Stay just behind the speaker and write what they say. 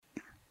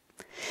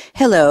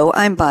Hello,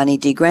 I'm Bonnie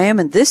D. Graham,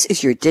 and this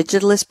is your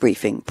Digitalist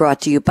Briefing,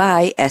 brought to you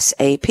by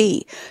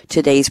SAP.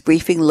 Today's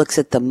briefing looks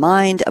at the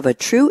mind of a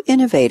true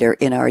innovator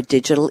in our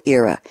digital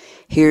era.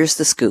 Here's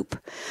the scoop.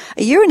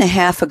 A year and a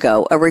half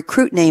ago, a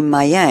recruit named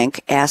Mayank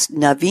asked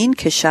Naveen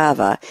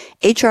Keshava,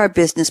 HR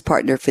business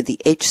partner for the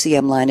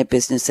HCM line of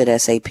business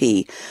at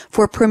SAP,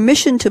 for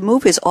permission to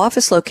move his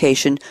office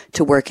location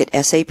to work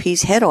at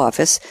SAP's head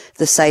office,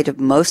 the site of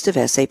most of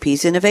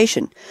SAP's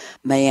innovation.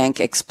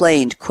 Mayank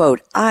explained, quote,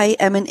 "I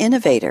am an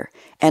innovator,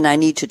 and I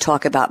need to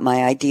talk about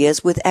my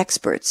ideas with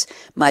experts.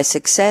 My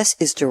success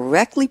is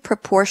directly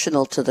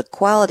proportional to the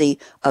quality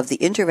of the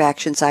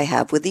interactions I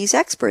have with these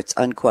experts,"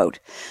 unquote.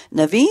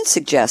 Naveen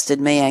suggested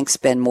Mayank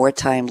spend more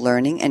time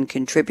learning and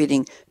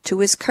contributing to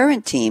his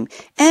current team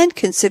and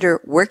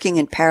consider working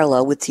in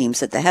parallel with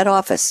teams at the head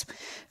office.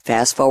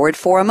 Fast forward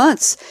 4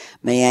 months.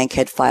 Mayank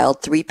had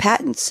filed 3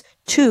 patents,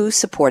 2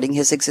 supporting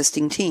his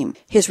existing team.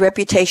 His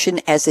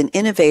reputation as an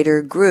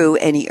innovator grew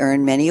and he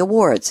earned many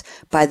awards.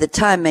 By the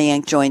time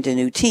Mayank joined a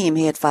new team,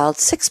 he had filed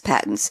 6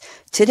 patents.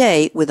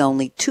 Today, with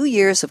only 2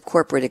 years of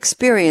corporate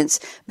experience,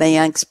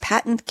 Mayank's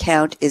patent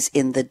count is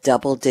in the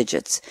double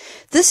digits.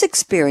 This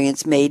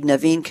experience made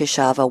Naveen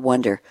Keshava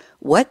wonder,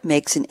 what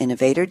makes an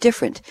innovator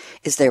different?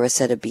 Is there a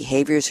set of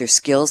behaviors or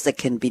skills that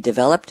can be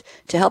developed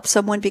to help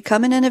someone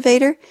become an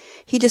innovator?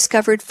 He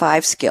discovered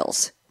 5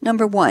 skills.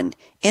 Number 1,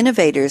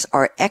 innovators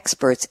are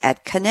experts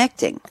at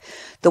connecting.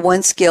 The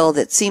one skill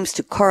that seems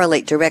to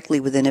correlate directly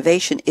with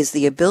innovation is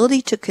the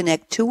ability to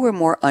connect 2 or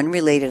more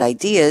unrelated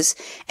ideas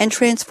and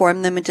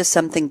transform them into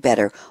something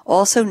better,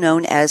 also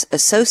known as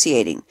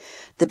associating.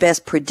 The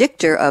best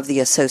predictor of the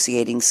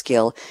associating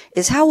skill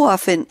is how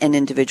often an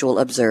individual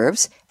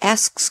observes,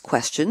 asks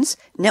questions,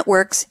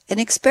 networks, and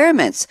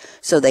experiments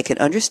so they can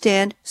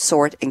understand,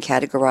 sort, and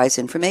categorize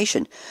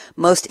information.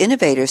 Most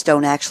innovators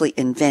don't actually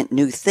invent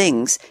new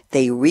things,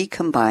 they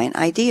recombine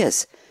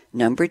ideas.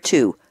 Number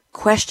 2,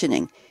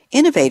 questioning.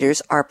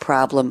 Innovators are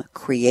problem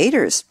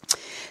creators.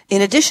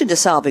 In addition to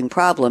solving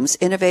problems,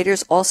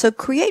 innovators also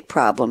create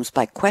problems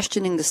by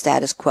questioning the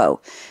status quo.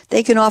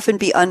 They can often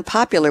be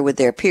unpopular with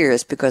their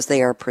peers because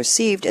they are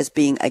perceived as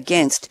being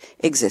against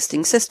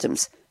existing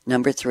systems.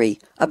 Number 3,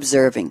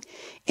 observing.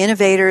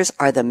 Innovators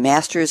are the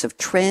masters of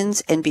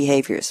trends and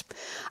behaviors.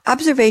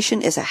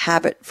 Observation is a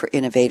habit for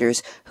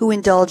innovators who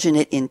indulge in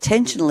it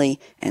intentionally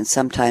and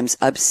sometimes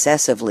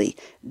obsessively.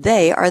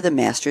 They are the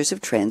masters of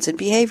trends and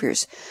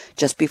behaviors.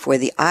 Just before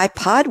the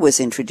iPod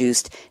was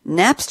introduced,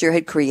 Napster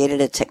had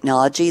created a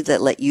technology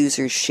that let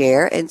users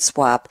share and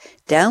swap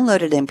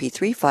downloaded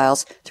MP3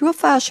 files through a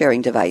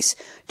file-sharing device.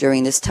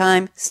 During this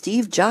time,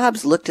 Steve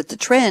Jobs looked at the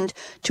trend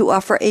to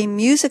offer a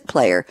music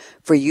player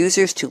for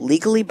users to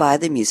legally buy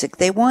the music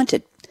they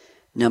wanted.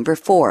 Number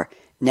 4,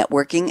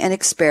 networking and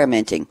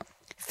experimenting.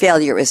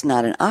 Failure is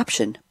not an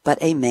option, but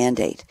a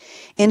mandate.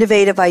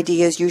 Innovative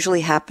ideas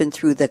usually happen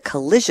through the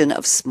collision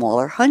of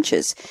smaller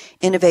hunches.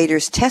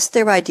 Innovators test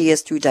their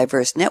ideas through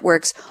diverse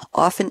networks,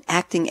 often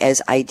acting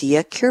as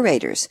idea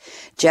curators.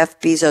 Jeff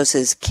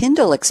Bezos's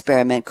Kindle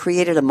experiment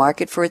created a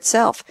market for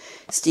itself.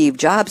 Steve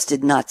Jobs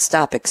did not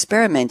stop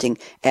experimenting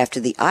after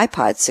the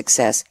iPod's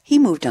success. He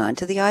moved on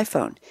to the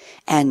iPhone.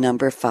 And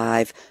number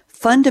 5,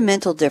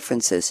 fundamental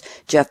differences.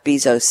 Jeff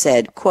Bezos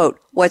said, quote,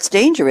 "What's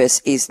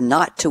dangerous is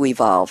not to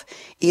evolve."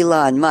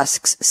 Elon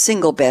Musk's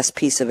single best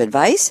piece of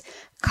advice?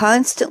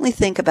 Constantly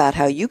think about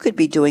how you could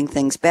be doing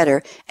things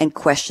better and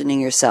questioning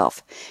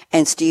yourself.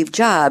 And Steve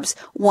Jobs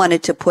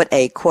wanted to put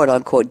a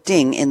quote-unquote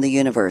ding in the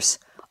universe.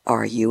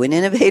 Are you an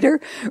innovator?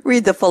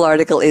 Read the full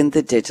article in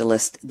The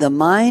Digitalist, The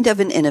Mind of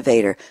an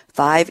Innovator,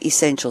 5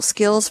 Essential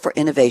Skills for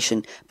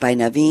Innovation by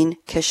Naveen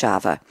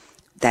Keshava.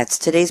 That's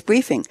today's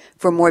briefing.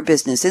 For more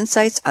business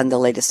insights on the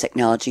latest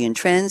technology and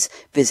trends,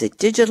 visit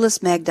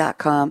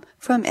digitalistmag.com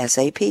from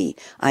SAP.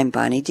 I'm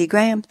Bonnie D.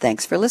 Graham.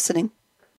 Thanks for listening.